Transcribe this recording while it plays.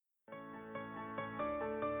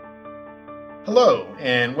Hello,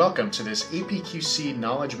 and welcome to this APQC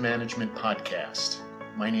Knowledge Management Podcast.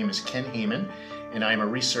 My name is Ken Heyman, and I am a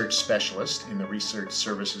research specialist in the Research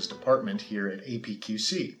Services Department here at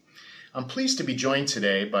APQC. I'm pleased to be joined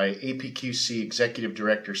today by APQC Executive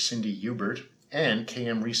Director Cindy Hubert and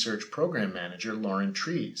KM Research Program Manager Lauren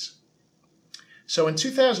Trees. So in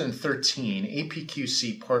 2013,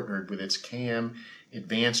 APQC partnered with its KM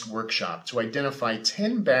Advanced Workshop to identify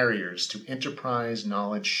 10 barriers to enterprise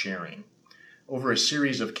knowledge sharing. Over a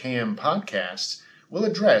series of KM podcasts, we'll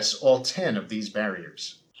address all 10 of these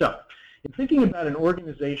barriers. So, in thinking about an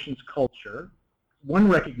organization's culture, one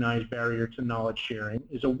recognized barrier to knowledge sharing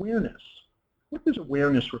is awareness. What does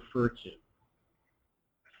awareness refer to?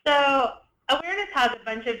 So, awareness has a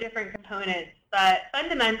bunch of different components, but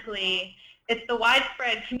fundamentally, it's the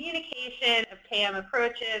widespread communication of KM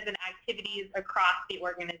approaches and activities across the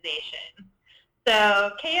organization.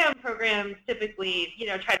 So KM programs typically,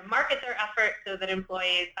 try to market their efforts so that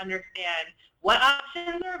employees understand what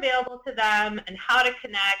options are available to them and how to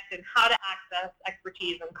connect and how to access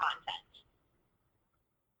expertise and content.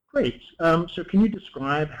 Great. So can you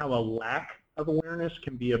describe how a lack of awareness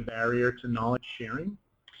can be a barrier to knowledge sharing?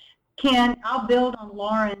 Ken, I'll build on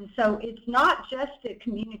Lauren. So it's not just the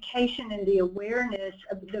communication and the awareness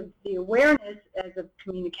of the awareness as a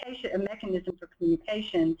communication, a mechanism for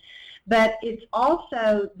communication, but it's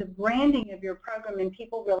also the branding of your program and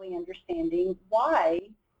people really understanding why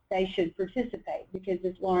they should participate. Because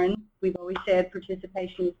as Lauren, we've always said,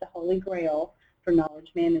 participation is the holy grail for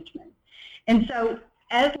knowledge management. And so,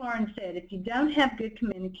 as Lauren said, if you don't have good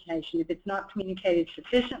communication, if it's not communicated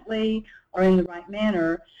sufficiently or in the right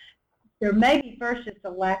manner, there may be first just a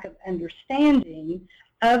lack of understanding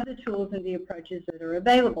of the tools and the approaches that are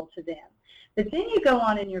available to them. But then you go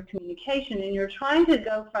on in your communication and you're trying to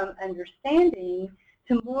go from understanding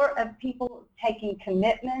to more of people taking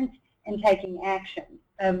commitment and taking action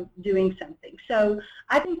of doing something. So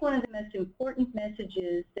I think one of the most important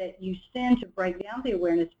messages that you send to break down the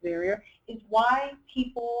awareness barrier is why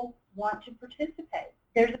people want to participate.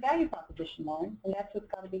 There's a value proposition, Lauren, and that's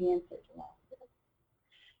what's got to be answered to that.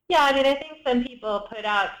 Yeah, I think some people put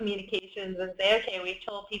out communications and say, okay, we've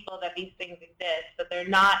told people that these things exist, but they're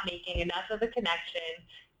not making enough of a connection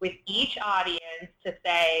with each audience to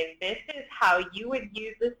say, this is how you would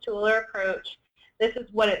use this tool or approach. This is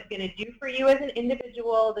what it's going to do for you as an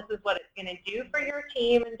individual. This is what it's going to do for your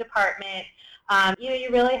team and department. You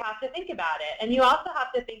really have to think about it. And you also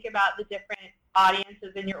have to think about the different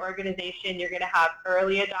audiences in your organization. You're going to have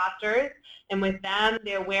early adopters, and with them,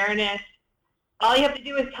 the awareness, all you have to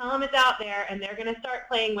do is tell them it's out there, and they're going to start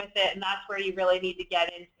playing with it, and that's where you really need to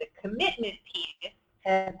get into the commitment piece.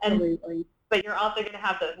 Absolutely. But you're also going to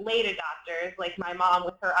have those late adopters, like my mom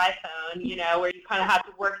with her iPhone, where you kind of have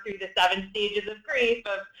to work through the 7 stages of grief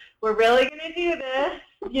of, we're really going to do this.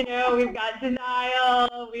 We've got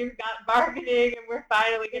denial, we've got bargaining, and we're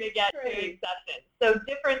finally going to get to acceptance. So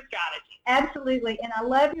different strategies. Absolutely, and I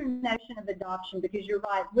love your notion of adoption because you're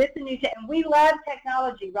right. With the new and we love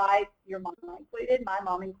technology, right? Your mom included, my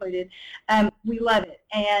mom included. We love it,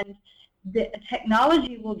 and the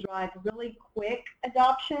technology will drive really quick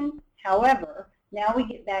adoption. However, now we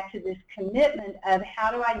get back to this commitment of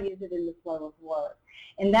how do I use it in the flow of work.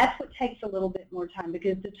 And that's what takes a little bit more time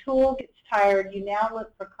because the tool gets tired. You now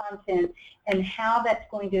look for content and how that's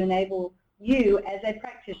going to enable you as a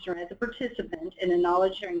practitioner, as a participant in a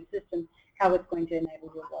knowledge sharing system, how it's going to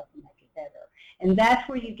enable your work and make it better. And that's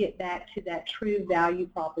where you get back to that true value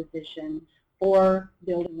proposition or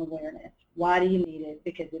building awareness. Why do you need it?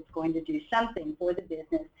 Because it's going to do something for the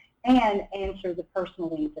business and answer the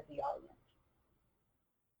personal needs of the audience.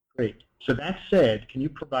 Great. So that said, can you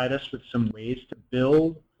provide us with some ways to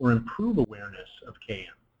build or improve awareness of KM?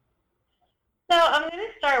 So I'm going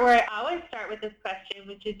to start where I always start with this question,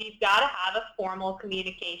 which is you've got to have a formal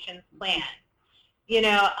communications plan.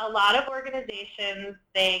 A lot of organizations,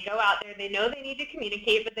 they go out there, they know they need to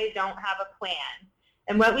communicate, but they don't have a plan.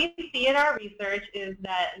 And what we see in our research is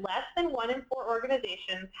that less than 1 in 4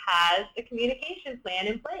 organizations has a communication plan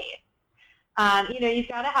in place. You've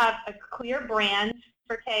got to have a clear brand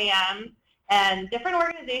for KM, and different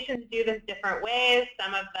organizations do this different ways.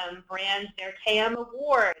 Some of them brand their KM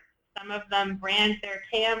awards. Some of them brand their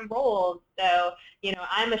KM roles. So,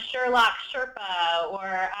 I'm a Sherlock Sherpa,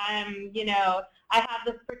 or I have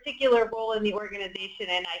this particular role in the organization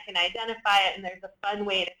and I can identify it and there's a fun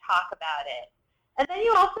way to talk about it. And then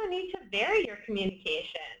you also need to vary your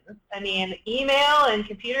communications. Email and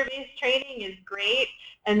computer-based training is great,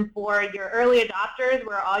 and for your early adopters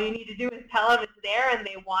where all you need to do is tell them it's there and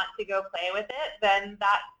they want to go play with it, then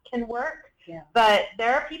that can work. Yeah. But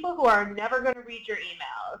there are people who are never going to read your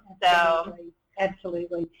emails. So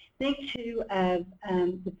Absolutely. Think, too, of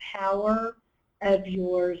the power of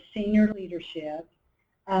your senior leadership,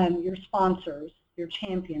 your sponsors, your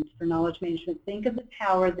champions for knowledge management. Think of the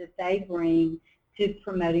power that they bring to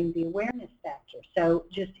promoting the awareness factor. So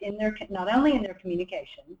just in their, not only in their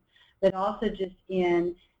communication, but also just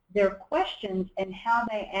in their questions and how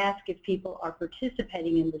they ask if people are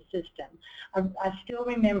participating in the system. I still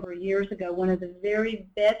remember years ago, one of the very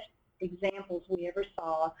best examples we ever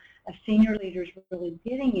saw of senior leaders really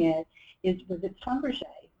getting it was at Schlumberger.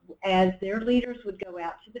 As their leaders would go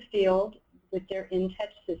out to the field with their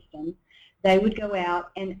InTouch system, they would go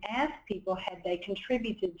out and ask people had they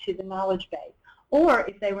contributed to the knowledge base. Or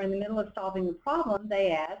if they were in the middle of solving a problem,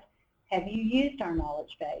 they asked, have you used our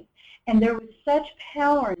knowledge base? And there was such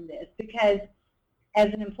power in this because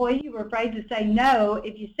as an employee, you were afraid to say no.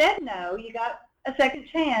 If you said no, you got a second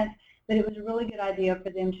chance, but it was a really good idea for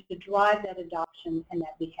them to drive that adoption and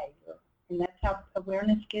that behavior. And that's how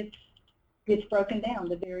awareness gets broken down,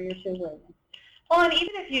 the barriers to awareness. Well, and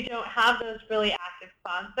even if you don't have those really active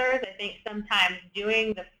sponsors, I think sometimes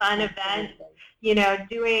doing the fun events,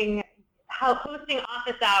 hosting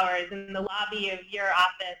office hours in the lobby of your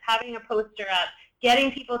office, having a poster up,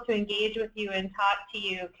 getting people to engage with you and talk to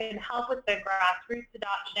you can help with the grassroots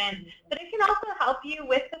adoption, but it can also help you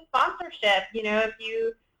with the sponsorship. If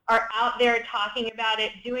you are out there talking about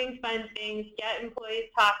it, doing fun things, get employees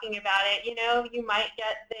talking about it, you might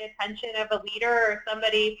get the attention of a leader or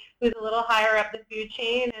somebody who's a little higher up the food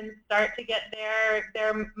chain and start to get their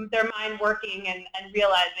mind working and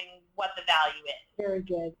realizing what the value is. Very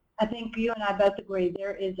good. I think you and I both agree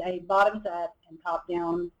there is a bottoms-up and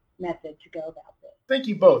top-down method to go about this. Thank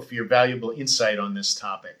you both for your valuable insight on this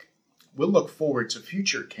topic. We'll look forward to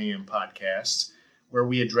future KM podcasts where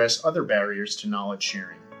we address other barriers to knowledge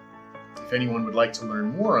sharing. If anyone would like to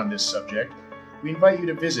learn more on this subject, we invite you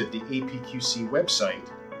to visit the APQC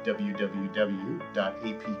website, www.apqc.org.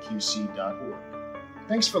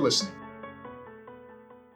 Thanks for listening.